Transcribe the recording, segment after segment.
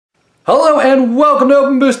Hello and welcome to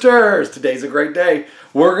Open Boosters. Today's a great day.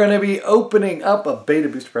 We're going to be opening up a beta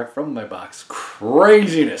booster pack from my box.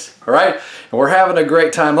 Craziness, all right? And we're having a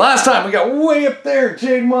great time. Last time we got way up there,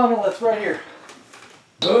 Jade Monolith right here.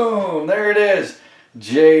 Boom, there it is.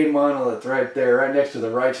 Jade Monolith right there, right next to the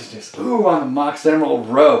Righteousness. Ooh, on the Mox Emerald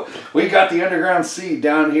row. We got the Underground Seed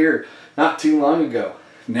down here not too long ago.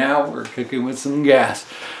 Now we're cooking with some gas.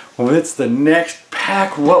 Well, it's the next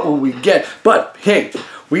pack. What will we get? But hey,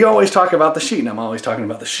 we always talk about the sheet, and I'm always talking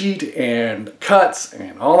about the sheet and cuts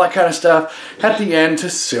and all that kind of stuff at the end to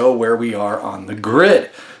show where we are on the grid.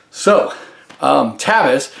 So,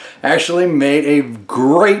 Tavis actually made a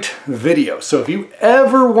great video. So if you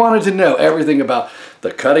ever wanted to know everything about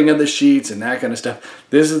the cutting of the sheets and that kind of stuff,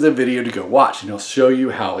 this is the video to go watch, and he'll show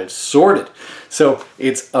you how it's sorted. So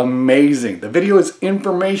it's amazing. The video's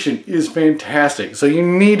information is fantastic. So you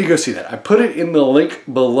need to go see that. I put it in the link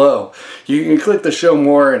below. You can click the show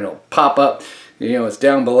more and it'll pop up. You know, it's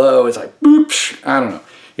down below. It's like, boop, I don't know.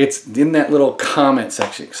 It's in that little comment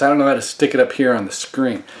section because I don't know how to stick it up here on the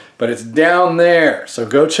screen. But it's down there. So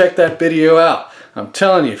go check that video out. I'm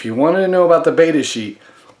telling you, if you wanted to know about the beta sheet,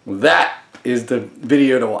 that is the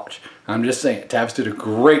video to watch. I'm just saying, Tavis did a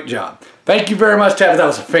great job. Thank you very much, Tavis. That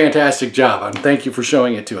was a fantastic job. And thank you for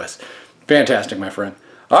showing it to us. Fantastic, my friend.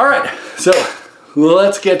 All right, so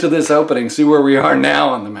let's get to this opening, see where we are now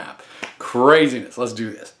on the map. Craziness. Let's do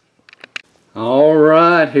this. All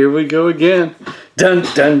right, here we go again. Dun,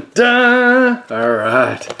 dun, dun. All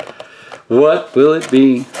right. What will it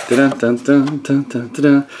be? Dun, dun, dun, dun, dun, dun,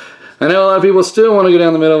 dun. I know a lot of people still want to go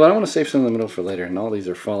down the middle, but I want to save some in the middle for later, and all these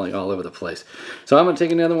are falling all over the place. So I'm going to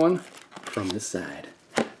take another one from this side.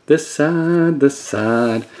 This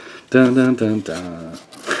side. Dun, dun, dun, dun.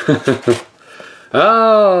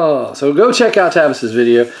 Oh, so go check out Tavis's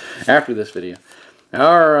video after this video.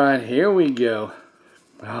 All right, here we go.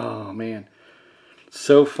 Oh, man.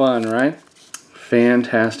 So fun, right?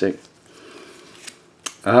 Fantastic.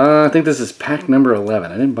 I think this is pack number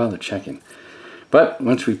 11. I didn't bother checking. But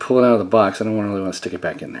once we pull it out of the box, I don't really want to stick it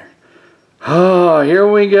back in there. Oh, here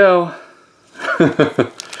we go.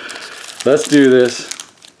 Let's do this.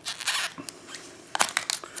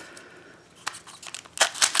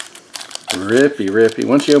 Rippy, rippy.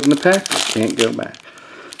 Once you open the pack, you can't go back.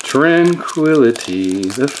 Tranquility,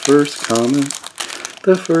 the first common.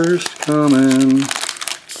 The first common.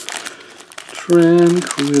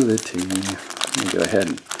 Tranquility. Let me go ahead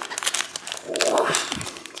and...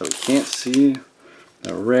 So we can't see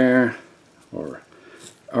the rare or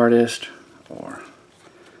artist or...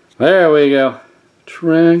 There we go.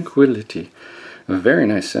 Tranquility. A very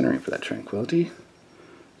nice centering for that Tranquility.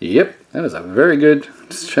 Yep, that is a very good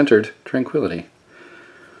centered Tranquility.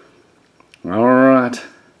 Alright.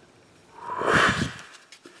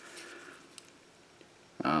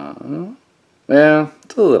 Yeah,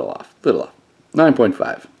 it's a little off.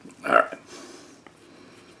 9.5. Alright.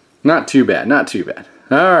 Not too bad, not too bad.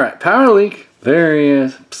 Alright, power leak. There he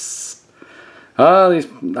is. Psst. Oh, these,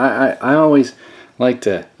 I always like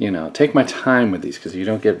to, you know, take my time with these because you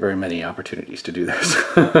don't get very many opportunities to do this.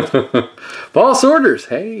 False orders.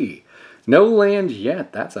 Hey, no land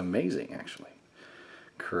yet. That's amazing, actually.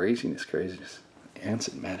 Craziness, craziness. And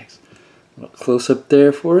cinematics. A little close up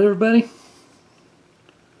there for everybody.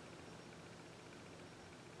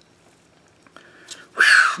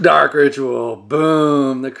 Dark Ritual,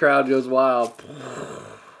 boom, the crowd goes wild.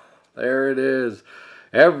 There it is,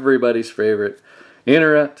 everybody's favorite.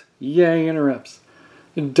 Interrupt, yay, interrupts.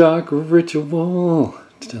 Dark Ritual,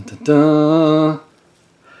 dun, dun, dun.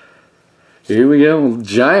 Here we go,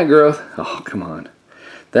 Giant Growth. Oh, come on.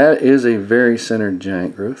 That is a very centered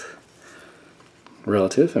Giant Growth.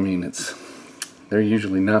 Relative, I mean, they're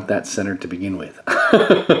usually not that centered to begin with.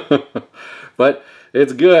 But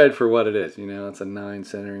it's good for what it is, you know, it's a 9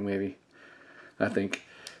 centering maybe, I think.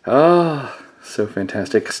 Oh, so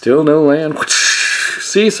fantastic. Still no land.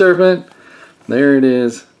 Sea Serpent. There it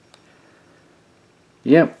is.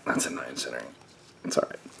 Yep, that's a 9 centering. It's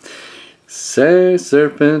alright. Sea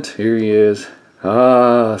Serpent, here he is.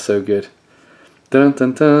 Ah, so good. Dun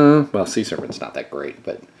dun dun. Well, Sea Serpent's not that great,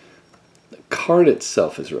 but the card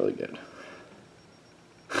itself is really good.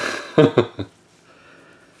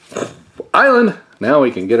 Island! Now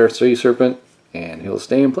we can get our Sea Serpent, and he'll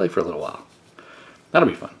stay in play for a little while. That'll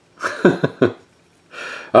be fun.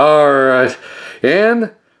 Alright,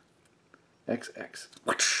 and XX.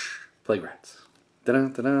 Plague Rats.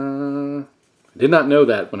 Da-da-da-da. I did not know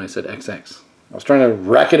that when I said XX. I was trying to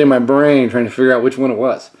rack it in my brain, trying to figure out which one it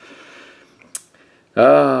was.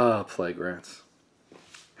 Ah, Plague Rats.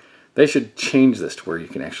 They should change this to where you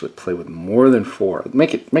can actually play with more than 4.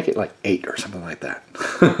 Make it like 8 or something like that.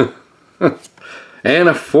 And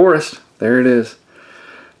a forest. There it is.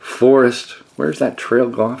 Forest. Where's that trail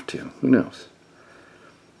go off to? Who knows?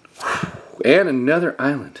 And another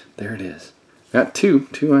island. There it is. Got two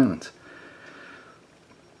islands.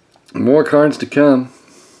 More cards to come.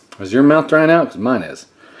 Is your mouth drying out? Because mine is.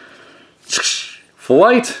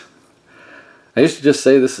 Flight. I used to just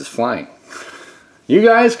say this is flying. You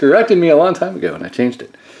guys corrected me a long time ago and I changed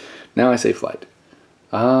it. Now I say flight.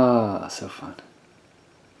 Ah, so fun.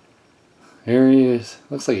 Here he is.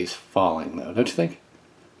 Looks like he's falling though, don't you think?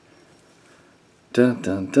 Dun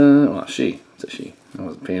dun dun. Well, she. It's a she. I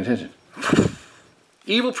wasn't paying attention.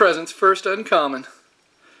 Evil Presence, first uncommon.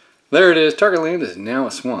 There it is. Target land is now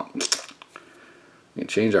a swamp. We can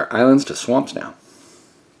change our islands to swamps now.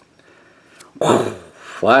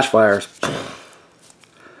 Flash fires.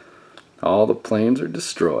 All the planes are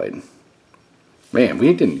destroyed. Man,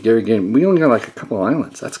 we didn't get again. We only got like a couple of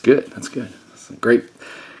islands. That's good. That's good. That's a great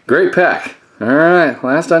pack. All right,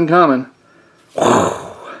 last uncommon.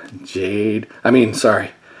 Jade. Obsidian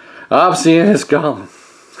Golem.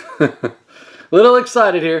 Little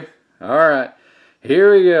excited here. All right,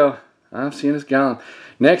 here we go. Obsidian Golem.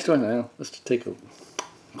 Next one. Well, let's just take a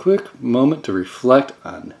quick moment to reflect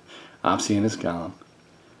on Obsidian Golem.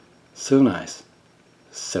 So nice.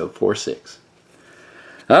 So 4/6.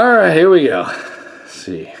 All right, here we go. Let's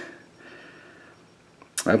see.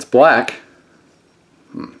 That's black.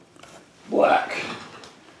 Black.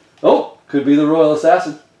 Oh, could be the Royal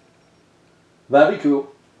Assassin. That'd be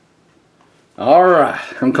cool. All right,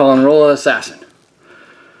 I'm calling Royal Assassin.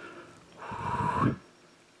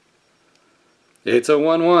 It's a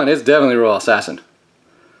 1/1. It's definitely Royal Assassin.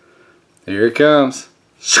 Here it comes.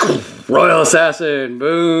 Royal Assassin.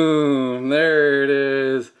 Boom. There it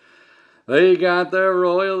is. They got the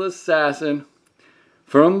Royal Assassin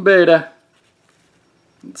from beta.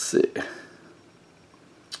 Let's see.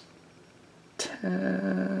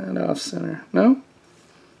 Tad off center. No?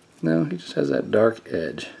 No, he just has that dark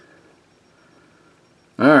edge.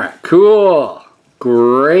 Alright, cool.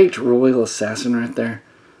 Great Royal Assassin right there.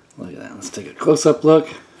 Look at that. Let's take a close-up look.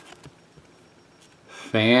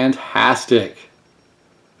 Fantastic.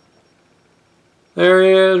 There he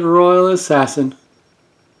is, Royal Assassin.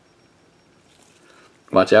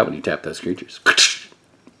 Watch out when you tap those creatures.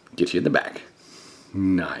 Get you in the back.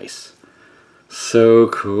 Nice. So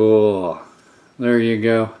cool. There you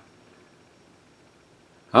go.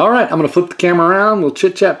 Alright, I'm going to flip the camera around. We'll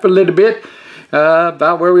chit-chat for a little bit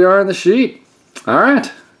about where we are in the sheet.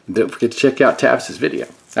 Alright. Don't forget to check out Tavis' video.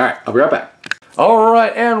 Alright, I'll be right back.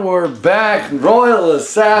 Alright, and we're back. Royal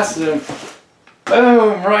Assassin.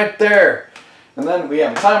 Boom, right there. And then we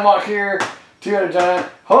have a time walk here. 2-headed giant.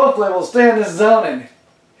 Hopefully we'll stay in this zone and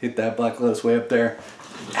hit that Black Lotus way up there.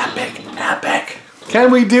 Epic, epic.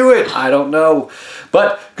 Can we do it? I don't know.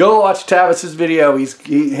 But go watch Tavis' video.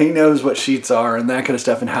 He knows what sheets are and that kind of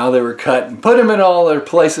stuff and how they were cut and put them in all their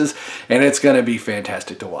places. And it's going to be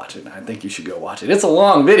fantastic to watch it. I think you should go watch it. It's a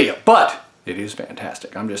long video, but it is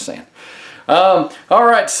fantastic. I'm just saying.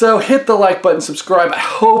 Alright, so hit the like button, subscribe. I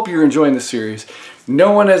hope you're enjoying the series.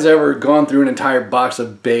 No one has ever gone through an entire box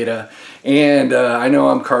of beta, and I know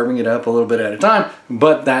I'm carving it up a little bit at a time,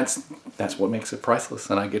 but that's what makes it priceless,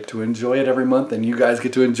 and I get to enjoy it every month, and you guys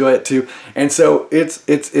get to enjoy it too. And so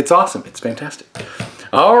it's awesome. It's fantastic.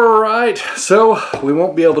 All right, so we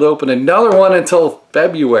won't be able to open another one until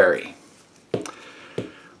February.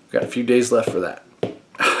 We've got a few days left for that.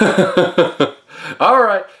 All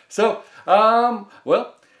right, so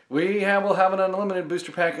well, we'll have an unlimited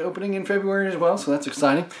booster pack opening in February as well, so that's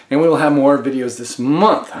exciting. And we will have more videos this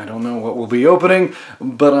month. I don't know what we'll be opening,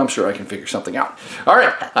 but I'm sure I can figure something out. All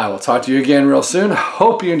right, I will talk to you again real soon.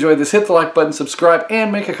 Hope you enjoyed this. Hit the like button, subscribe,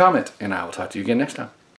 and make a comment. And I will talk to you again next time.